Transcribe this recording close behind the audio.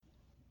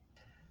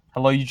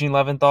Hello, Eugene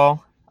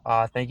Leventhal.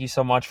 Thank you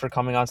so much for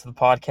coming onto the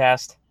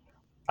podcast.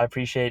 I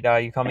appreciate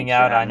you coming Thanks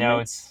for out. I having know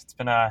me. it's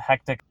been a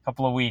hectic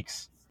couple of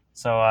weeks,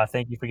 so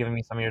thank you for giving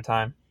me some of your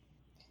time.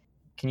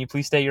 Can you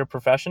please state your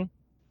profession?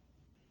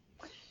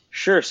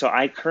 Sure. So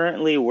I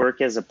currently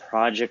work as a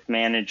project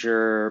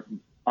manager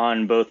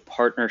on both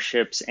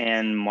partnerships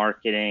and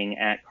marketing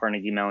at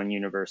Carnegie Mellon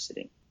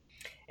University.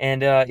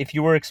 And if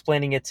you were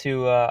explaining it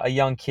to a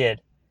young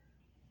kid,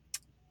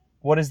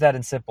 what is that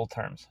in simple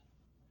terms?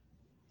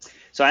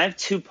 So I have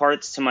two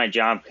parts to my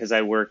job because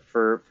I work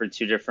for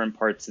two different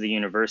parts of the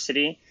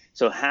university.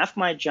 So half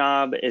my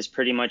job is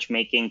pretty much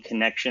making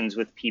connections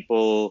with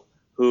people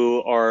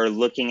who are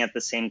looking at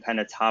the same kind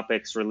of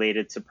topics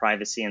related to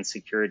privacy and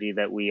security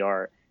that we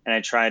are. And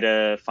I try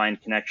to find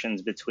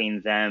connections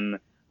between them,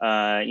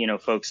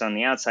 folks on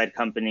the outside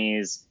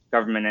companies,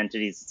 government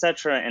entities,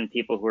 etc., and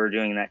people who are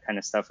doing that kind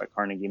of stuff at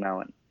Carnegie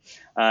Mellon.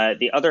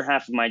 The other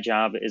half of my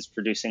job is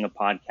producing a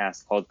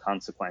podcast called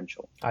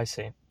Consequential. I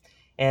see.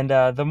 And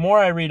the more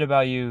I read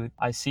about you,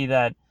 I see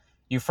that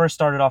you first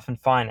started off in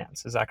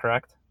finance. Is that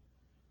correct?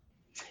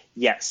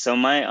 Yes, so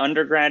my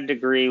undergrad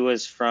degree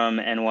was from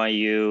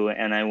NYU,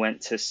 and I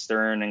went to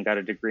Stern and got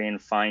a degree in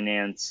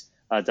finance,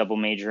 double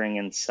majoring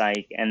in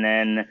psych. And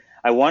then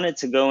I wanted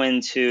to go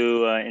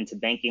into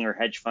banking or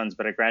hedge funds,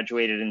 but I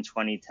graduated in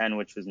 2010,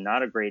 which was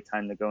not a great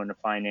time to go into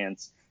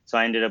finance. So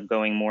I ended up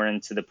going more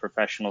into the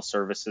professional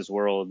services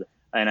world,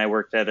 and I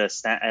worked at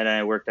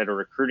a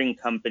recruiting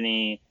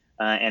company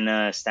and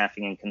a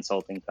staffing and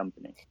consulting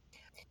company.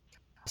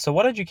 So,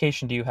 what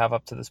education do you have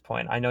up to this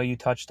point? I know you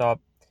touched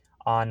up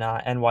on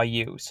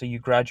NYU. So, you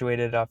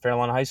graduated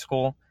Fairlawn High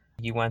School.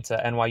 You went to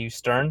NYU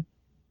Stern,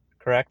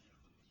 correct?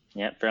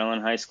 Yeah,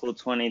 Fairlawn High School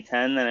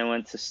 2010. Then I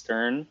went to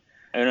Stern.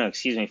 Oh no,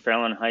 excuse me,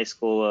 Fairlawn High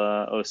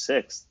School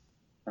 '06.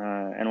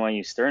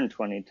 NYU Stern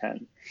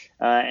 2010.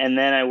 And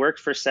then I worked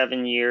for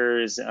 7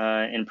 years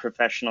in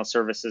professional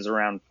services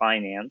around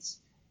finance.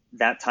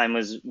 That time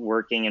was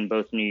working in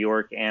both New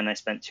York, and I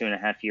spent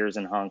 2.5 years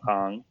in Hong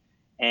Kong.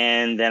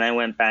 And then I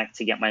went back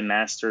to get my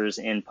master's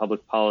in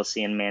public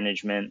policy and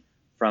management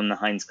from the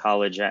Heinz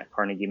College at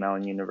Carnegie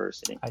Mellon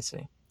University. I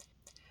see.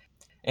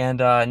 And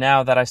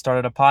now that I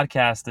started a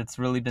podcast, it's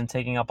really been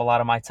taking up a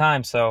lot of my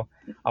time. So,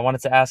 I wanted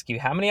to ask you,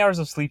 how many hours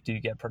of sleep do you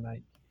get per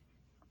night?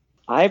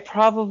 I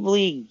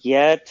probably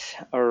get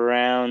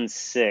around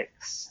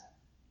 6.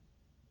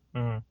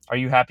 Are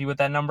you happy with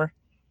that number?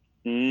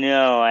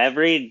 No,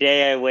 every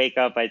day I wake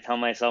up, I tell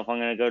myself I'm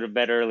going to go to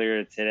bed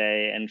earlier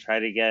today and try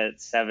to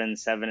get 7,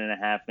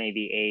 7.5,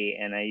 maybe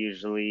 8. And I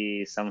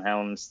usually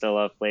somehow am still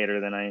up later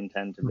than I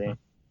intend to Mhm. be.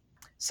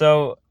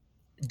 So,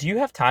 do you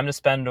have time to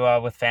spend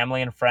with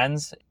family and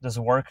friends? Does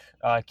work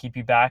keep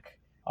you back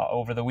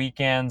over the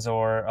weekends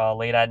or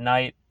late at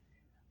night?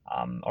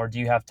 Or do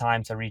you have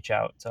time to reach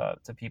out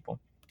to people?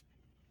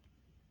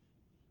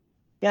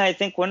 Yeah, I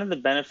think one of the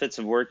benefits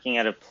of working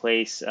at a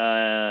place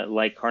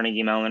like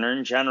Carnegie Mellon, or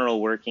in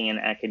general working in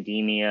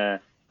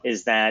academia,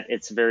 is that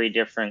it's a very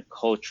different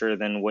culture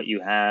than what you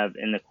have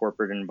in the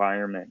corporate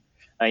environment.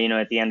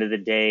 At the end of the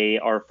day,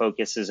 our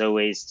focus is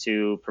always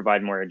to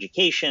provide more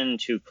education,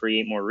 to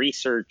create more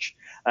research,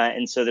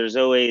 and so there's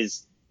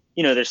always,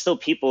 there's still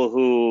people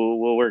who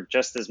will work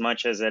just as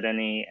much as at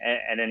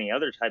any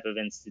other type of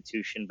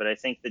institution. But I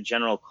think the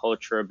general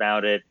culture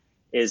about it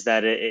is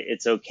that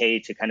it's okay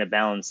to kind of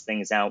balance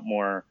things out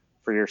more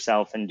for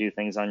yourself and do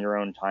things on your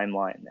own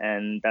timeline.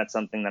 And that's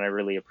something that I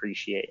really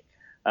appreciate.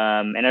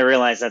 And I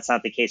realize that's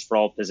not the case for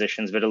all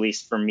positions, but at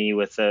least for me,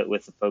 with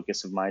the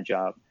focus of my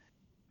job.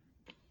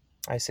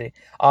 I see.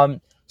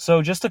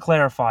 So just to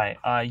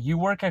clarify, you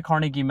work at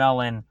Carnegie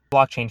Mellon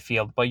blockchain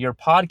field, but your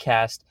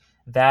podcast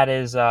that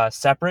is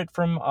separate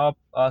from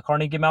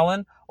Carnegie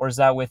Mellon, or is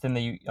that within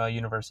the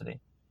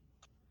university?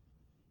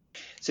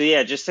 So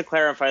yeah, just to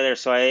clarify there,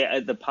 so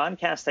the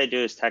podcast I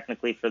do is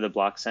technically for the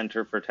Block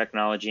Center for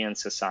Technology and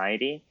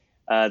Society.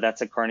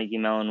 That's a Carnegie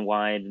Mellon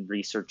wide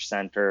research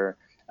center,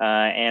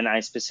 and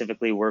I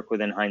specifically work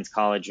within Heinz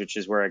College, which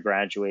is where I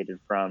graduated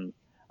from.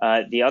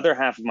 The other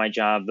half of my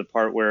job, the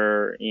part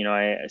where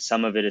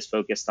some of it is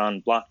focused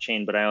on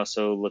blockchain, but I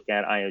also look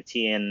at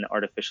IoT and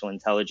artificial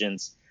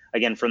intelligence.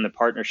 Again, from the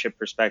partnership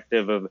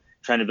perspective of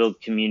trying to build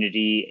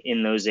community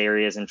in those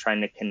areas and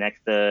trying to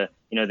connect the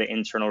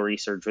internal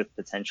research with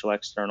potential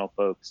external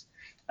folks.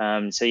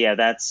 So yeah,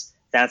 that's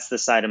the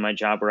side of my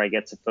job where I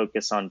get to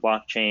focus on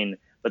blockchain.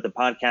 But the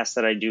podcast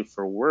that I do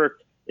for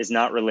work is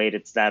not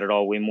related to that at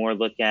all. We more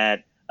look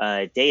at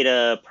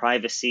data,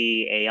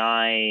 privacy,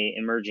 AI,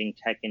 emerging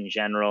tech in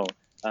general.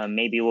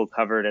 Maybe we'll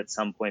cover it at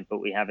some point, but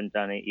we haven't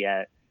done it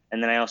yet.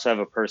 And then I also have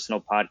a personal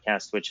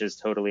podcast, which is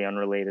totally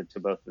unrelated to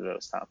both of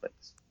those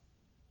topics.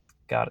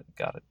 Got it.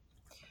 Got it.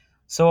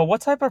 So,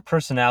 what type of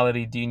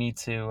personality do you need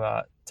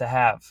to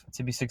have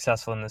to be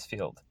successful in this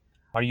field?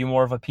 Are you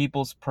more of a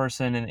people's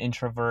person, an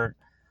introvert,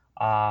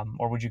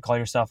 or would you call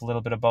yourself a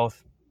little bit of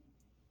both?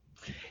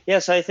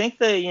 Yes, I think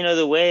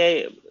the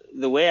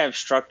way I've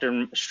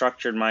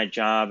structured my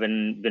job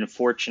and been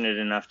fortunate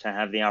enough to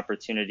have the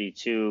opportunity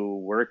to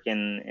work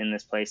in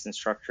this place and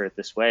structure it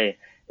this way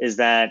is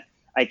that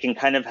I can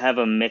kind of have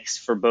a mix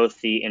for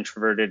both the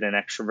introverted and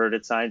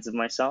extroverted sides of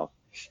myself.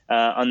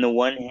 On the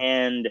one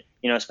hand,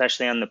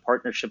 especially on the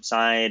partnership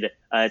side,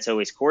 it's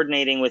always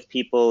coordinating with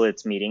people,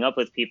 it's meeting up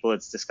with people,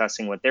 it's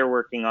discussing what they're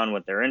working on,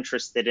 what they're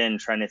interested in,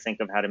 trying to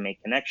think of how to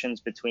make connections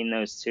between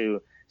those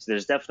two. So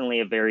there's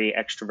definitely a very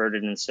extroverted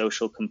and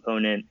social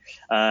component.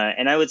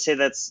 And I would say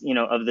that's,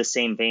 of the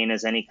same vein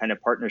as any kind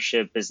of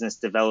partnership, business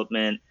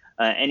development,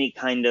 any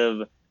kind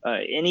of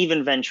and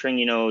even venturing,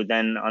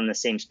 then on the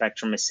same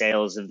spectrum as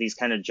sales, of these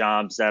kind of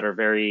jobs that are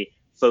very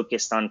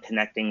focused on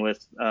connecting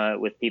with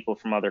people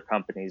from other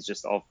companies,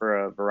 just all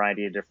for a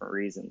variety of different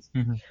reasons.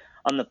 Hmm.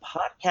 On the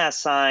podcast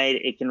side,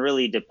 it can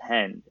really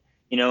depend.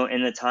 In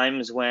the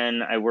times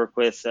when I work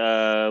with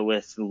Lauren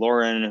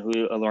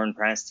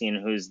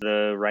Prastine, who's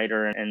the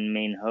writer and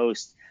main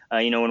host,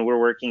 when we're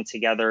working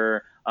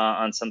together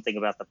on something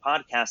about the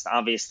podcast,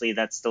 obviously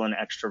that's still an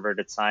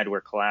extroverted side.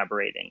 We're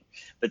collaborating.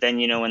 But then,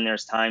 when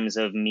there's times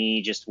of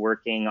me just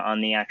working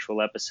on the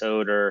actual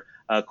episode or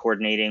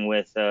coordinating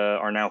with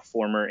our now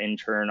former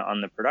intern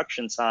on the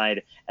production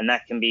side, and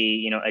that can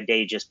be, a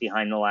day just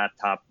behind the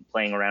laptop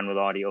playing around with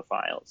audio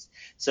files.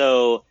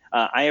 So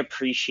I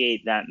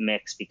appreciate that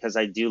mix because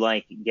I do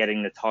like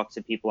getting to talk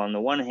to people on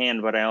the one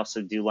hand, but I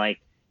also do like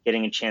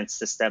getting a chance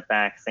to step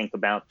back, think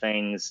about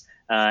things,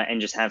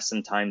 and just have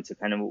some time to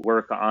kind of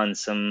work on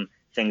some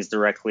things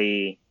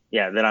directly,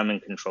 that I'm in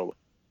control of.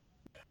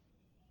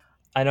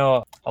 I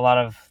know a lot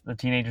of the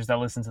teenagers that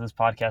listen to this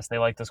podcast, they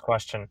like this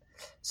question.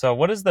 So,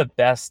 what is the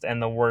best and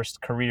the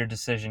worst career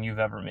decision you've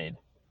ever made?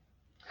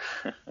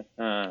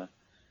 Uh,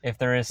 If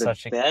there is the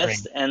such a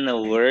best thing. and the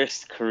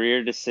worst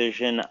career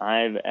decision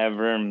I've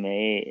ever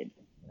made.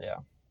 Yeah.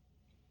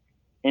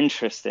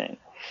 Interesting.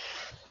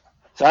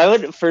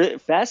 So for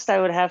best, I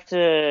would have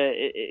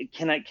to.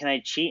 Can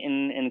I cheat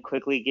and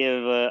quickly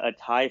give a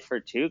tie for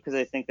two? Because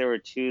I think there were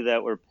two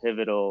that were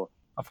pivotal.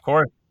 Of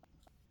course.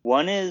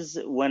 One is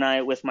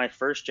when with my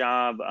first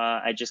job,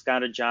 I just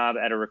got a job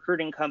at a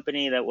recruiting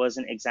company that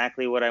wasn't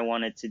exactly what I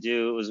wanted to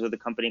do. It was with a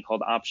company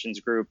called Options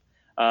Group.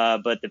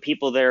 But the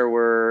people there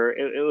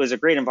it was a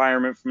great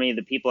environment for me.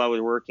 The people I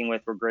was working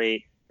with were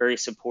great, very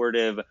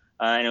supportive,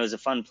 and it was a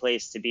fun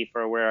place to be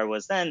for where I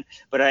was then.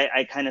 But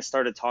I kind of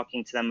started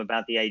talking to them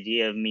about the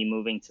idea of me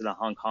moving to the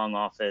Hong Kong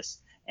office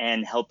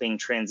and helping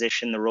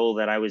transition the role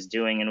that I was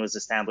doing and was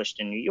established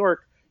in New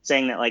York,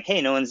 saying that, like,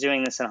 hey, no one's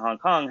doing this in Hong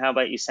Kong. How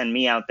about you send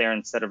me out there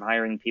instead of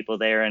hiring people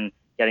there and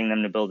getting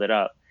them to build it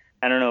up?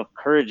 I don't know if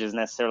courage is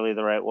necessarily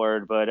the right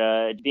word, but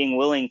being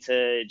willing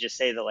to just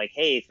say that, like,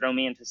 hey, throw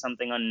me into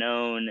something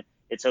unknown.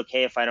 It's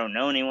okay if I don't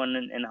know anyone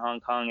in Hong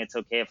Kong. It's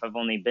okay if I've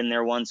only been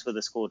there once with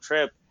a school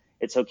trip.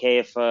 It's okay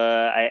if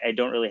I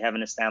don't really have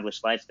an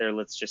established life there.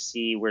 Let's just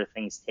see where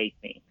things take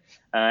me.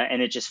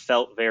 And it just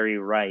felt very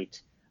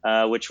right,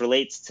 which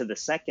relates to the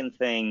second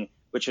thing,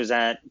 which was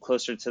at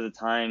closer to the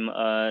time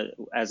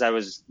as I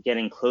was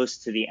getting close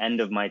to the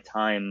end of my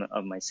time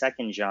of my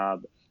second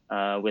job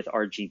with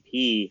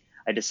RGP.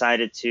 I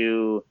decided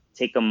to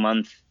take a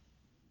month,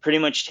 pretty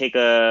much take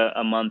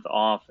a month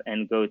off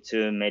and go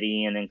to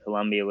Medellin in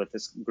Colombia with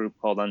this group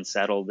called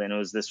Unsettled. And it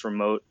was this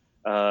remote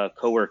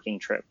co-working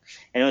trip.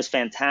 And it was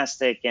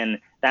fantastic. And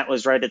that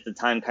was right at the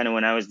time kind of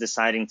when I was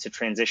deciding to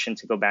transition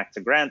to go back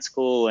to grad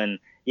school. And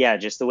yeah,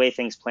 just the way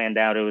things planned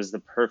out, it was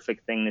the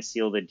perfect thing to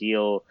seal the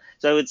deal.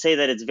 So I would say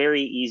that it's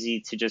very easy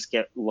to just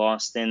get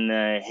lost in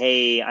the,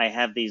 hey, I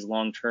have these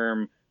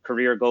long-term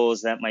career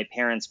goals that my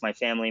parents, my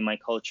family, my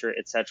culture,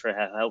 etc.,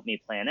 have helped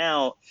me plan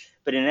out.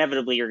 But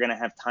inevitably, you're going to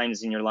have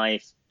times in your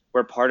life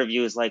where part of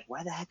you is like,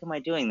 why the heck am I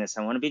doing this?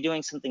 I want to be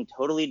doing something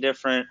totally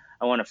different.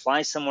 I want to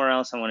fly somewhere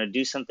else. I want to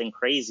do something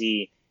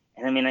crazy.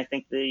 And I mean, I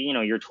think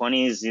your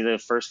 20s, the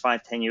first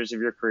 5-10 years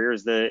of your career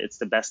it's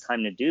the best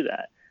time to do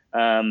that.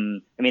 I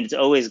mean, it's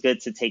always good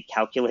to take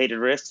calculated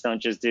risks.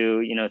 Don't just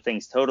do,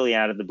 things totally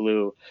out of the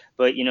blue.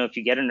 But, if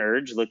you get an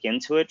urge, look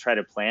into it, try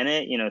to plan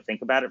it,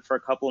 think about it for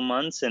a couple of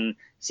months and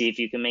see if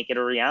you can make it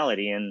a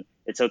reality. And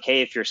it's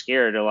okay if you're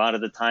scared. A lot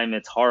of the time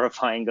it's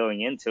horrifying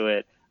going into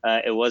it.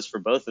 It was for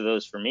both of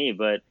those for me.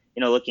 But,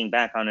 looking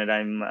back on it,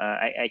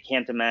 I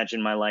can't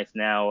imagine my life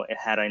now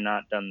had I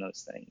not done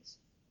those things.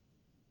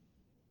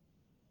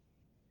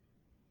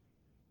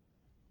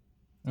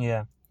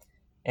 Yeah.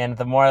 And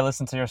the more I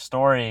listen to your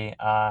story,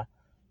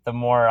 the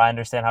more I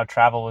understand how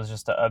travel was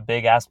just a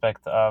big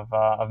aspect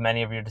of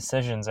many of your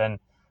decisions. And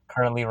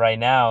currently, right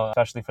now,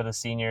 especially for the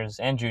seniors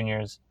and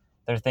juniors,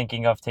 they're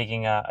thinking of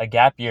taking a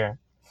gap year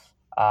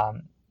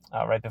um,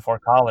 right before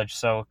college.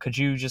 So, could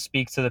you just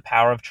speak to the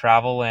power of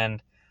travel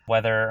and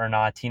whether or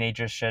not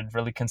teenagers should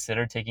really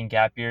consider taking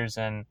gap years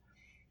and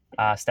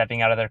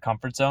stepping out of their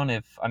comfort zone?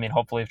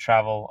 Hopefully, if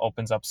travel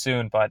opens up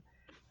soon, but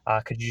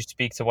could you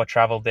speak to what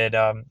travel did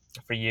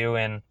for you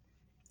and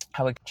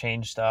how it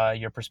changed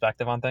your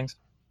perspective on things?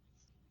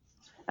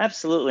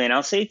 Absolutely, and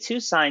I'll say two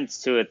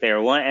sides to it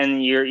there. One,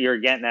 and you're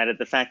getting at it,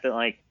 the fact that,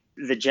 like,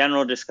 the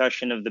general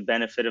discussion of the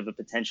benefit of a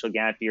potential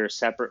gap year is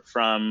separate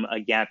from a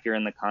gap year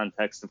in the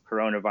context of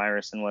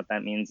coronavirus and what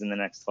that means in the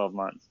next 12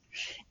 months.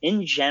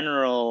 In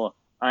general,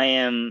 I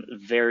am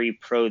very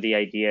pro the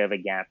idea of a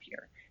gap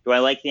year Do I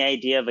like the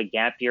idea of a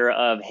gap year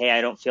of, hey,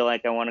 I don't feel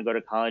like I want to go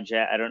to college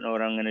yet. I don't know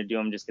what I'm going to do.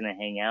 I'm just going to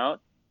hang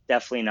out.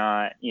 Definitely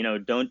not.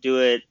 Don't do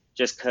it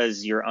just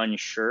because you're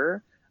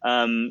unsure.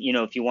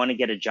 If you want to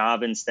get a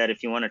job instead,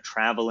 if you want to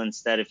travel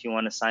instead, if you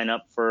want to sign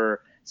up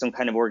for some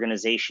kind of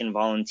organization,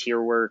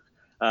 volunteer work.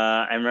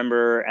 I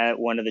remember at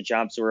one of the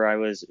jobs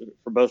where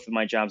for both of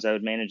my jobs, I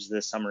would manage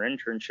the summer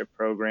internship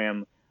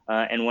program.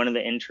 And one of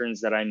the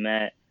interns that I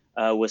met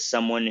was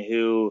someone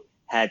who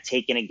had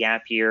taken a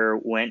gap year,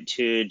 went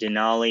to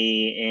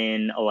Denali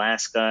in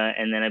Alaska,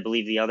 and then I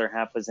believe the other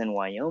half was in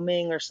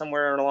Wyoming or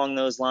somewhere along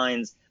those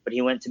lines. But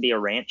he went to be a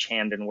ranch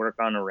hand and work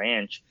on a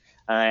ranch.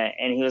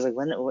 And he was like,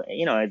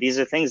 these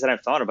are things that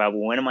I've thought about. But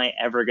when am I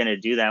ever going to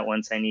do that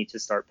once I need to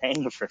start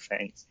paying for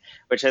things?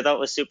 Which I thought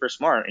was super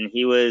smart. And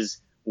he was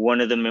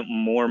one of the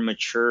more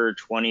mature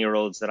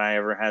 20-year-olds that I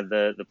ever had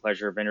the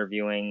pleasure of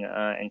interviewing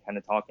and kind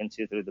of talking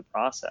to through the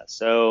process.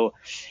 So,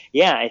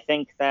 yeah, I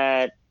think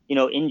that,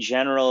 in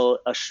general,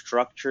 a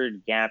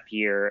structured gap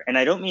year, and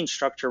I don't mean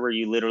structure where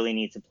you literally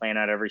need to plan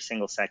out every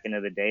single second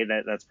of the day.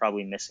 That's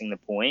probably missing the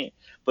point.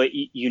 But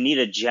you need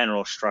a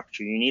general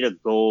structure. You need a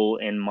goal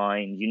in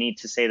mind. You need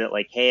to say that,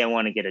 like, hey, I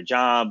want to get a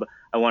job.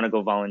 I want to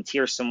go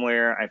volunteer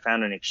somewhere. I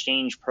found an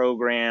exchange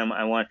program.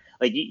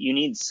 You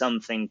need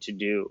something to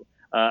do.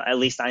 At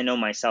least I know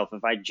myself,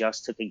 if I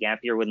just took a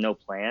gap year with no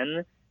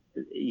plan,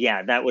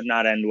 yeah, that would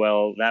not end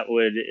well. That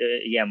would,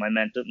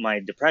 my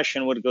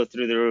depression would go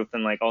through the roof,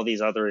 and like all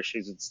these other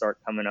issues would start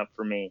coming up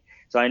for me.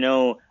 So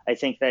I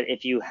think that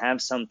if you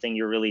have something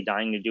you're really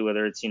dying to do,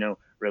 whether it's,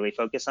 really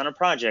focus on a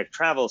project,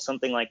 travel,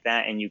 something like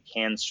that, and you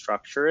can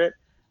structure it,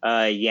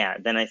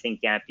 then I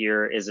think gap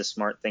year is a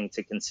smart thing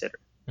to consider.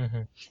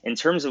 Mm-hmm. In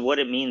terms of what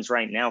it means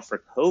right now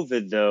for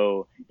COVID,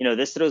 though,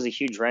 this throws a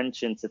huge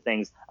wrench into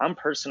things. I'm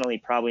personally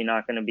probably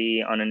not going to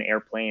be on an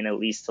airplane at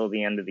least till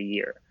the end of the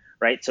year,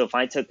 right? So if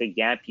I took a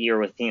gap year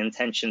with the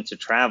intention to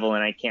travel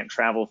and I can't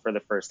travel for the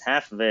first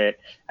half of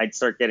it, I'd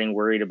start getting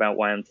worried about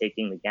why I'm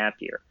taking the gap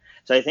year.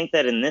 So I think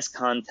that in this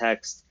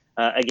context,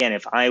 again,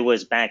 if I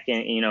was back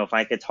in, if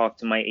I could talk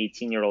to my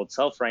 18-year-old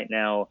self right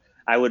now,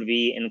 I would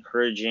be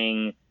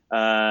encouraging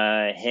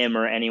him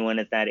or anyone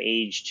at that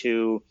age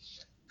to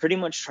pretty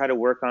much try to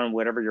work on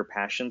whatever your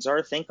passions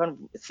are. Think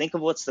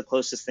of what's the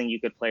closest thing you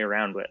could play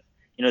around with.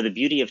 The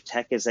beauty of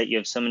tech is that you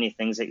have so many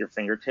things at your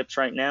fingertips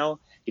right now.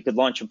 You could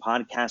launch a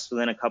podcast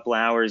within a couple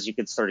hours. You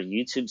could start a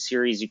YouTube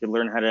series. You could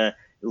learn how to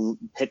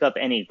pick up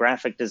any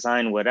graphic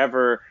design,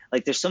 whatever.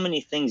 Like, there's so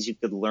many things you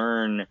could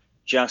learn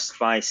just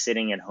by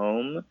sitting at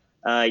home.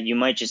 You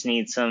might just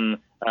need some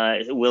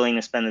willing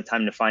to spend the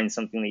time to find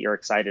something that you're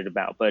excited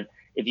about. But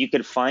if you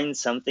could find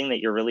something that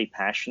you're really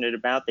passionate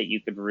about, that you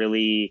could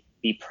really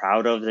be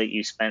proud of, that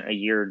you spent a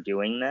year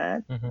doing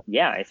that,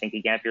 yeah, I think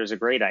a gap year is a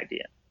great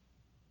idea.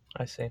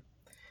 I see.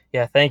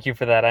 Yeah, thank you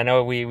for that. I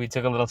know we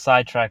took a little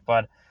sidetrack,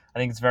 but I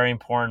think it's very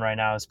important right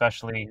now,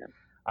 especially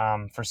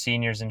for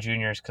seniors and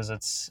juniors, because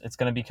it's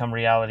going to become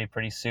reality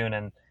pretty soon,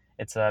 and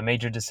it's a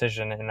major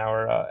decision in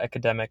our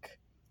academic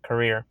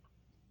career.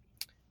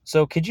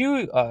 So could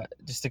you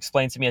just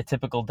explain to me a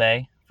typical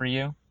day for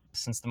you,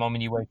 since the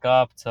moment you wake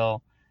up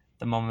till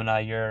the moment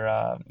your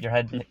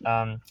head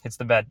hits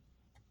the bed?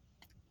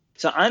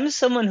 So I'm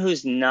someone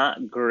who's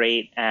not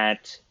great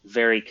at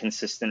very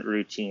consistent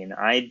routine.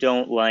 I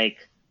don't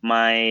like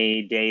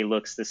my day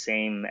looks the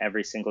same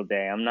every single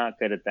day. I'm not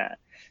good at that.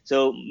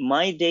 So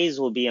my days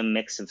will be a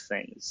mix of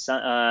things.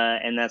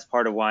 And that's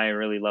part of why I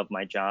really love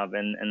my job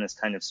and this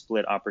kind of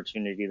split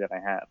opportunity that I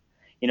have.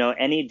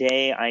 Any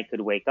day I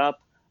could wake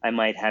up, I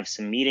might have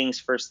some meetings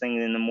first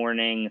thing in the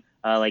morning.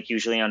 Like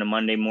usually on a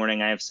Monday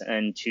morning,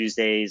 and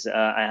Tuesdays,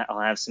 I'll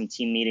have some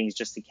team meetings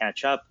just to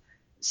catch up,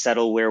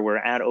 settle where we're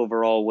at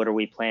overall. What are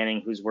we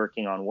planning? Who's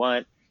working on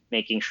what?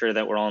 Making sure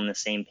that we're all on the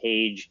same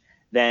page.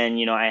 Then,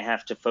 I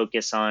have to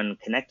focus on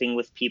connecting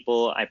with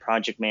people. I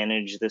project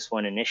manage this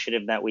one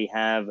initiative that we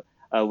have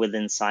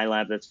within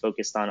Scilab that's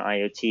focused on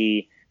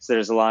IoT. So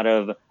there's a lot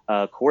of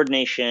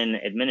coordination,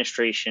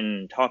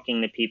 administration,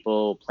 talking to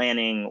people,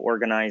 planning,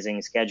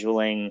 organizing,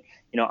 scheduling.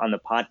 On the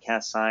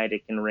podcast side,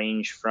 it can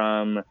range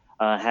from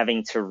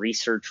having to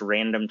research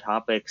random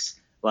topics.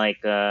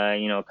 Like,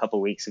 a couple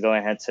of weeks ago, I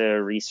had to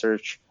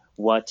research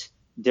what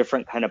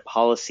different kind of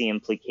policy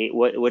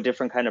what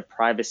different kind of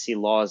privacy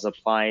laws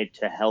apply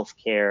to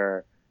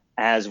healthcare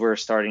as we're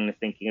starting to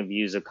thinking of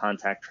use of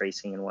contact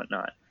tracing and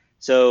whatnot.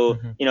 So,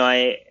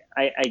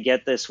 I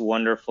get this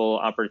wonderful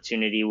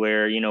opportunity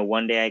where,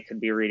 one day I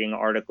could be reading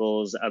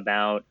articles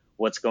about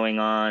what's going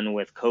on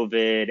with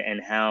COVID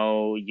and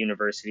how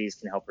universities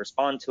can help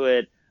respond to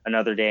it.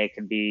 Another day I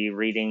could be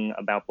reading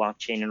about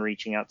blockchain and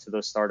reaching out to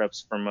those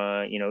startups from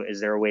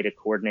is there a way to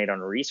coordinate on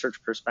a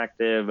research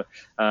perspective?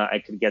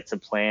 I could get to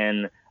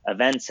plan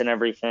events and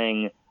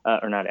everything,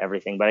 or not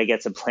everything, but I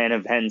get to plan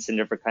events and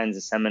different kinds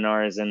of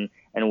seminars and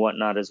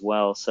whatnot as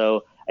well.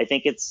 So I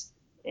think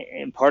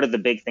and part of the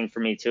big thing for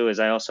me too is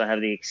I also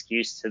have the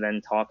excuse to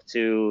then talk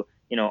to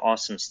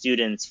awesome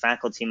students,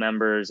 faculty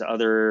members,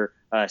 other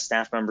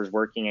staff members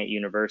working at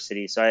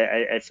university. So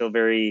I feel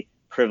very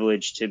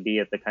privileged to be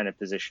at the kind of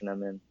position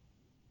I'm in.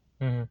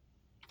 Mm-hmm.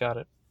 Got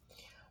it.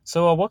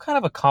 So, what kind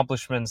of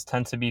accomplishments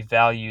tend to be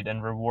valued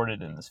and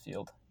rewarded in this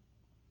field?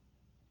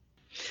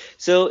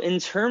 So in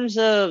terms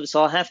of,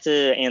 so I'll have to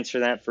answer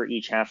that for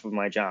each half of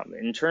my job.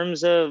 In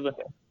terms of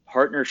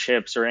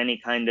partnerships or any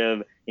kind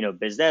of,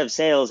 biz dev,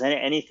 sales,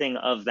 anything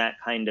of that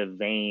kind of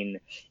vein,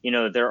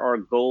 there are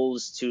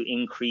goals to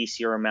increase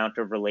your amount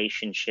of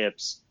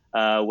relationships,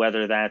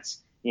 whether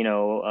that's,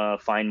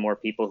 find more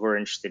people who are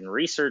interested in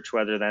research,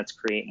 whether that's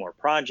create more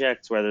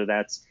projects, whether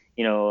that's,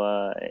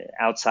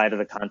 outside of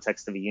the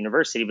context of a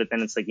university, but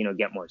then it's like,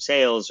 get more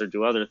sales or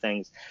do other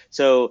things.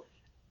 So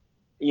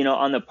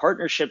on the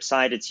partnership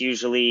side, it's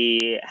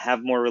usually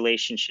have more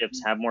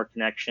relationships, have more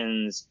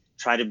connections,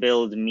 try to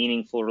build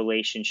meaningful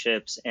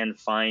relationships, and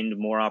find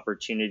more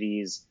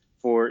opportunities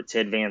to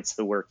advance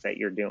the work that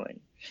you're doing.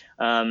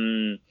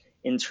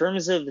 In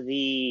terms of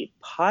the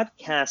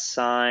podcast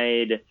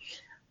side,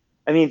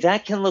 I mean,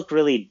 that can look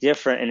really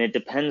different and it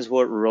depends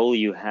what role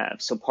you have.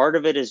 So part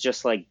of it is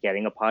just like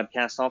getting a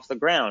podcast off the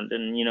ground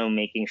and,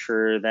 making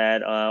sure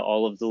that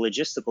all of the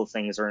logistical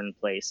things are in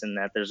place and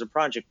that there's a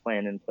project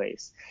plan in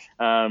place.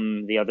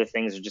 The other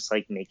things are just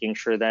like making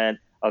sure that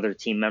other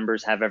team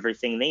members have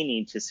everything they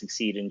need to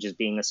succeed and just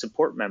being a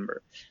support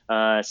member.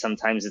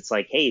 Sometimes it's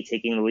like, hey,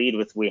 taking the lead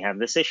with we have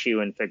this issue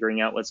and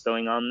figuring out what's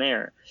going on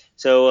there.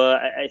 So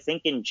I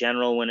think in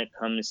general, when it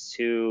comes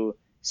to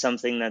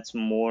something that's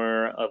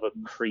more of a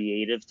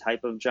creative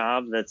type of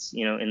job that's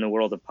in the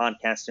world of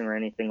podcasting or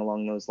anything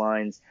along those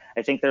lines,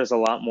 I think there's a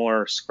lot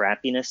more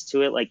scrappiness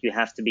to it. Like you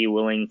have to be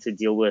willing to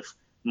deal with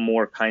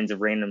more kinds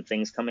of random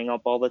things coming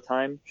up all the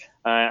time,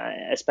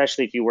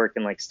 especially if you work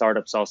in like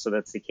startups. Also,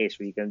 that's the case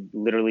where you can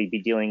literally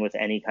be dealing with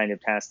any kind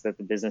of task that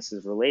the business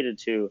is related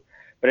to.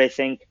 But I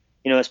think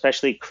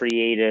especially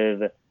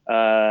creative,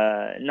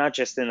 not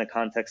just in the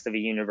context of a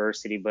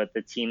university, but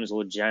the teams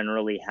will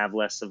generally have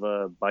less of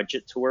a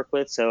budget to work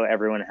with, so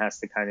everyone has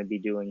to kind of be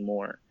doing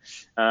more.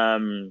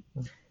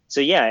 So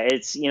yeah,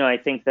 it's I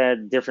think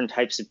that different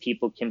types of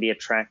people can be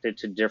attracted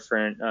to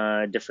different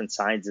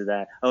sides of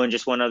that. Oh, and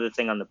just one other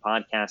thing on the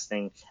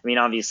podcasting. I mean,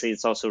 obviously,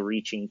 it's also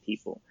reaching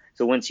people.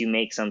 So once you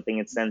make something,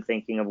 it's then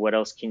thinking of what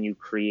else can you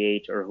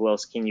create, or who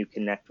else can you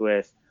connect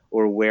with,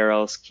 or where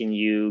else can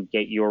you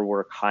get your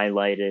work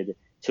highlighted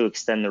to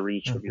extend the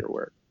reach of your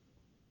work.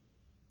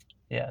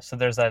 Yeah, so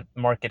there's that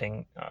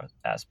marketing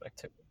aspect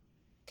too.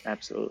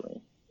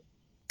 Absolutely.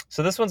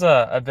 So this one's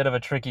a bit of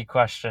a tricky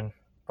question,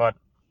 but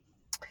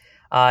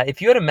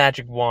if you had a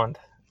magic wand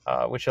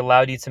which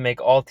allowed you to make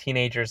all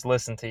teenagers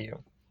listen to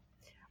you,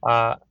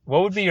 what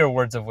would be your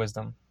words of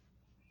wisdom?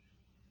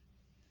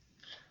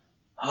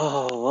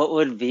 Oh, what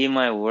would be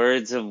my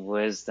words of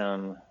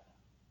wisdom?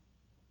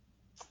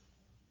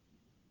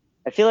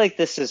 I feel like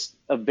this is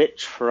a bit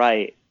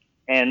trite.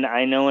 And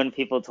I know when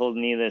people told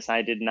me this,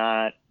 I did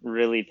not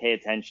really pay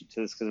attention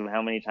to this because of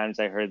how many times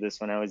I heard this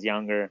when I was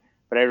younger,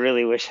 but I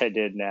really wish I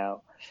did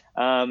now.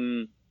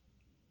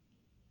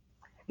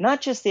 Not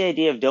just the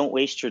idea of don't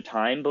waste your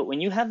time, but when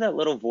you have that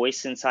little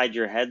voice inside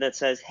your head that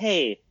says,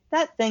 hey,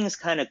 that thing's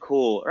kind of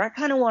cool, or I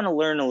kind of want to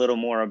learn a little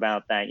more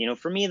about that.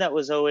 For me, that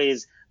was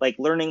always like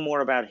learning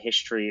more about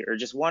history or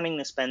just wanting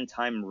to spend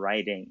time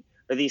writing,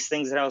 or these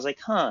things that I was like,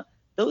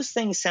 those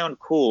things sound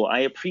cool.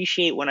 I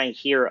appreciate when I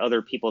hear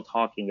other people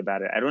talking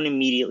about it. I don't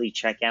immediately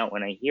check out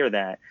when I hear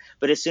that.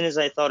 But as soon as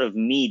I thought of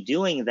me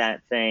doing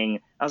that thing,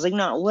 I was like,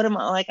 no, what am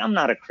I like? I'm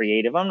not a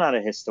creative. I'm not a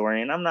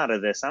historian. I'm not a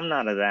this. I'm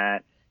not a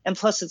that. And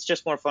plus, it's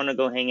just more fun to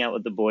go hang out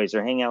with the boys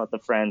or hang out with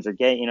the friends or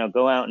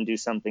go out and do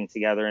something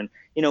together and,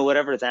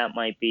 whatever that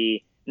might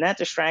be. And that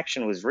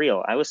distraction was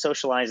real. I was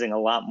socializing a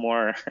lot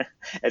more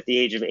at the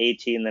age of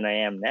 18 than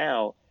I am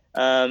now.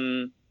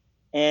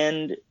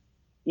 And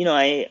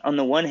on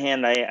the one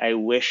hand, I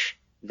wish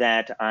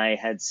that I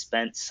had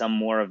spent some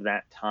more of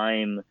that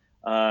time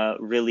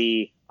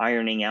really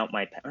ironing out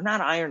or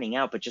not ironing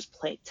out, but just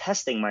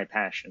testing my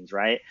passions,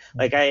 right?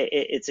 Like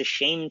it's a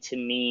shame to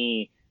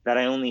me that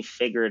I only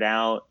figured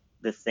out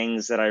the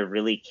things that I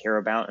really care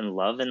about and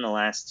love in the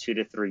last 2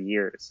 to 3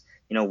 years.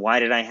 Why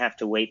did I have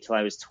to wait till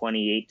I was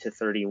 28 to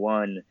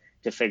 31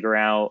 to figure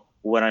out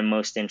what I'm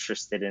most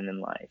interested in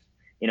life?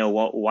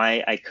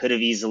 Why I could have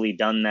easily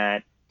done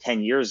that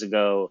 10 years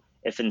ago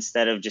if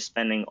instead of just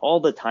spending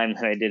all the time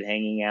that I did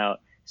hanging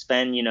out,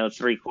 spend,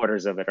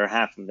 3/4 of it or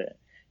half of it.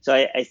 So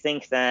I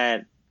think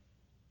that,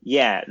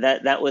 yeah,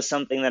 that was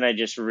something that I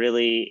just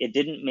really, it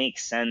didn't make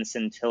sense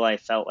until I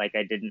felt like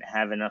I didn't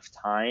have enough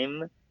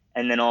time.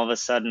 And then all of a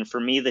sudden,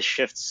 for me, the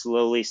shift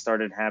slowly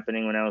started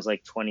happening when I was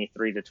like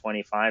 23 to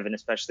 25. And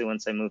especially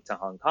once I moved to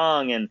Hong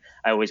Kong and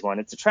I always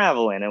wanted to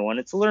travel and I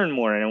wanted to learn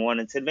more and I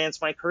wanted to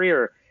advance my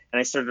career. And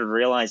I started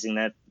realizing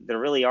that there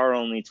really are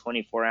only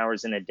 24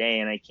 hours in a day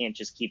and I can't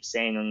just keep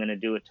saying I'm going to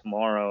do it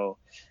tomorrow.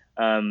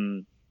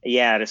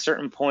 Yeah, at a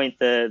certain point,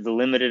 the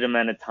limited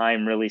amount of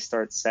time really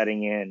starts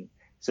setting in.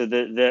 So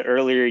the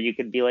earlier you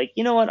could be like,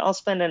 you know what, I'll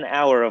spend an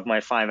hour of my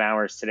 5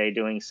 hours today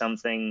doing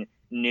something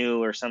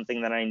new or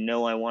something that I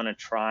know I want to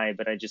try,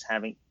 but I just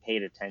haven't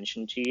paid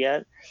attention to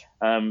yet.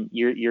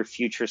 Your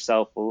future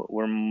self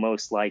will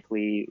most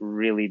likely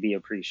really be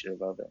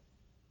appreciative of it.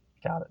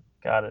 Got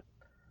it.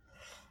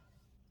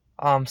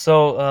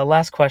 So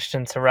last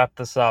question to wrap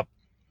this up.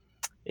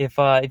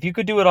 If you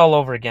could do it all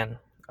over again,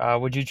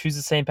 would you choose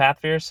the same path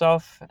for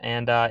yourself?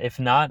 And if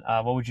not,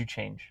 what would you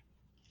change?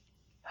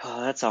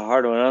 Oh, that's a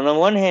hard one. On the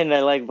one hand, I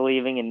like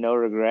believing in no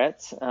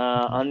regrets.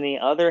 Mhm. On the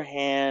other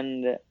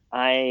hand,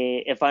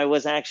 if I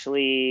was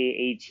actually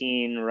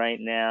 18 right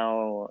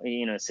now,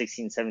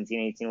 16, 17,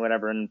 18,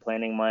 whatever, and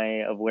planning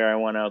of where I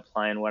want to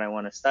apply and what I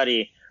want to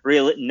study,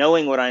 really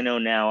knowing what I know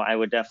now, I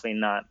would definitely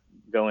not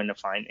go into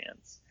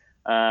finance.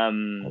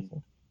 Um,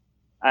 Okay.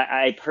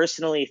 I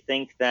personally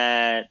think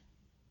that,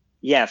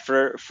 yeah,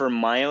 for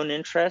my own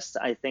interest,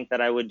 I think that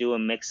I would do a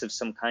mix of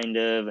some kind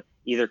of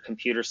either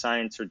computer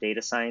science or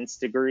data science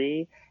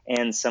degree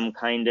and some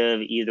kind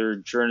of either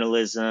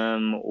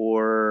journalism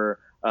or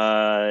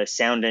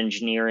sound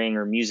engineering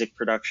or music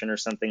production or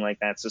something like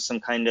that. So some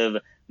kind of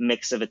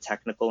mix of a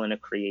technical and a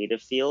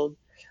creative field.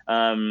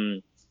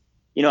 Um,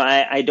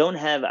 I don't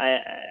have,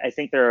 I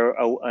think there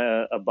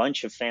are a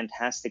bunch of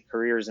fantastic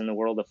careers in the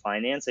world of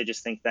finance. I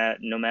just think that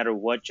no matter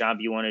what job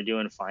you want to do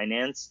in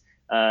finance,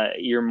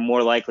 you're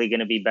more likely going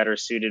to be better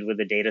suited with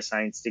a data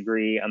science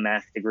degree, a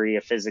math degree,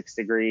 a physics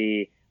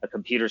degree, a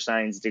computer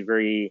science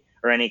degree,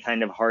 or any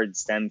kind of hard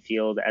STEM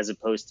field as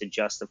opposed to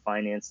just a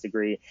finance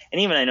degree.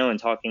 And even I know in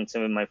talking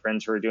to my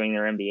friends who are doing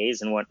their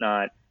MBAs and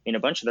whatnot, a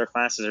bunch of their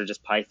classes are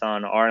just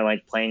Python, are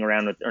like playing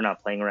around with, or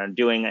not playing around,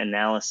 doing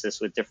analysis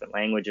with different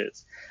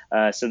languages.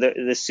 So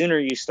the sooner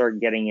you start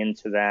getting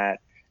into that,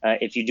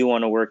 if you do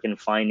want to work in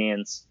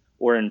finance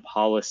or in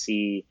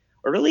policy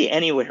or really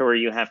anywhere where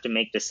you have to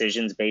make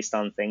decisions based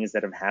on things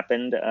that have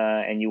happened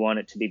and you want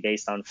it to be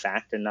based on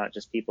fact and not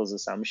just people's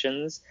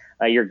assumptions,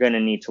 you're going to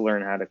need to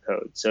learn how to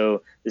code.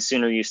 So the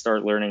sooner you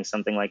start learning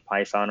something like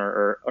Python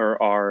or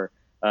R,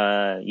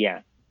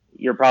 yeah,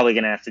 you're probably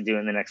going to have to do it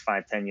in the next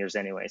 5, 10 years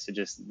anyway. So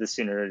just the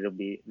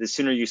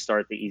sooner you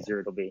start, the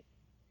easier it'll be.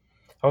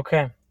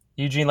 Okay.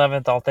 Eugene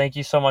Leventhal, thank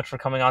you so much for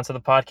coming on to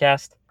the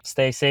podcast.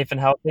 Stay safe and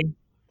healthy.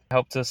 I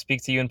hope to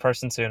speak to you in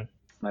person soon.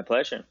 My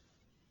pleasure.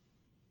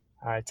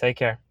 All right. Take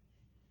care.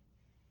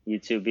 You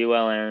too. Be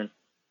well, Aaron.